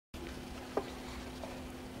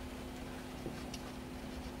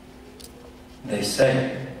They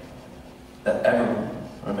say that everyone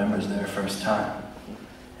remembers their first time,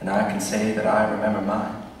 and I can say that I remember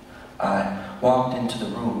mine. I walked into the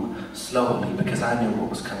room slowly because I knew what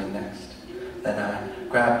was coming next. Then I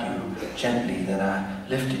grabbed you gently, then I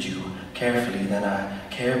lifted you carefully, then I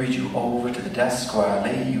carried you over to the desk where I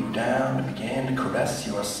laid you down and began to caress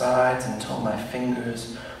your sides until my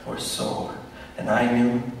fingers were sore. And I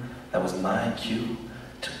knew that was my cue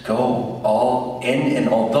to go all in, and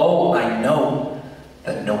although I know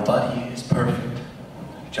that nobody is perfect,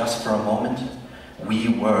 just for a moment, we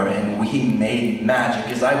were, and we made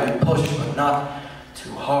magic as I would push, but not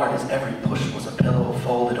too hard, as every push was a pillow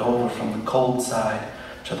folded over from the cold side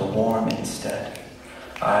to the warm instead.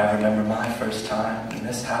 I remember my first time, and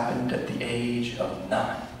this happened at the age of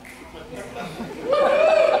 9.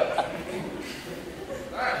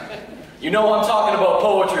 You know I'm talking about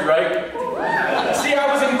poetry, right? See,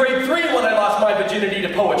 I was in grade 3 when I lost my virginity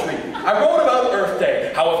to poetry. I wrote about Earth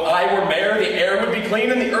Day, how if I were mayor, the air would be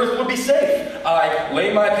clean and the earth would be safe. I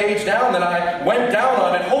laid my page down, then I went down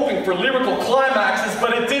on it, hoping for lyrical climaxes,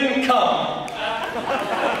 but it didn't come.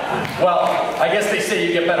 Well, I guess they say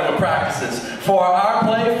you get better with practices. For our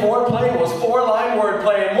play, foreplay was 4-line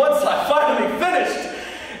wordplay, and once I finally finished,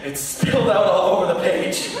 it spilled out all over the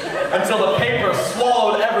page, until the paper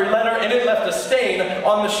swallowed every letter and it left a stain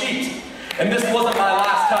on the sheet. And this wasn't my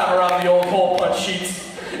last time around the old hole punch sheets.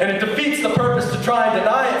 And it defeats the purpose to try and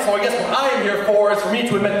deny it, so I guess what I am here for is for me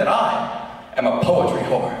to admit that I am a poetry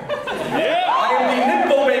whore. Yeah. I am the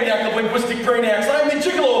nymphomaniac of linguistic brainiacs. I am the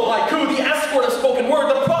gigolo of haiku, the escort of spoken word,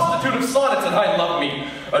 the prostitute of sonnets, and I love me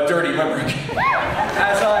a dirty limerick.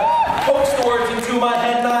 As I coax the words into my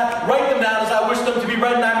head, and I write them down as I wish them to be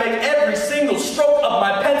read, and I make every single stroke of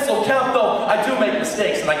my pencil count, though I do make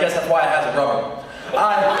mistakes, and I guess that's why it has a rubber.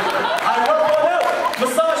 I rub one out,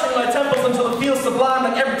 massaging my temples until it feels sublime,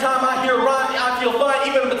 like every time I hear a rhyme, I feel fine,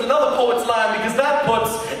 even if it's another poet's line, because that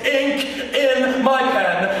puts ink in my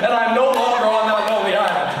pen, and I'm no longer on that lonely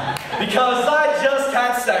island. Because I just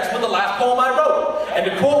had sex with the last poem I wrote. And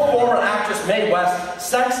to quote former actress Mae West,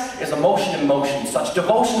 sex is emotion in motion, such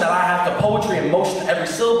devotion that I have to poetry in motion. Every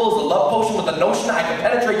syllable is a love potion with the notion I can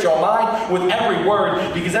penetrate your mind with every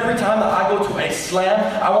word, because every time that I go to a slam,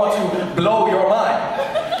 I want to blow your mind.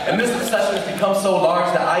 And this obsession has become so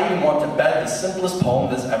large that I even want to bet the simplest poem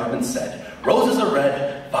that's ever been said. Roses are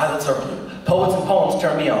red, violets are blue. Poets and poems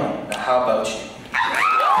turn me on. Now how about you?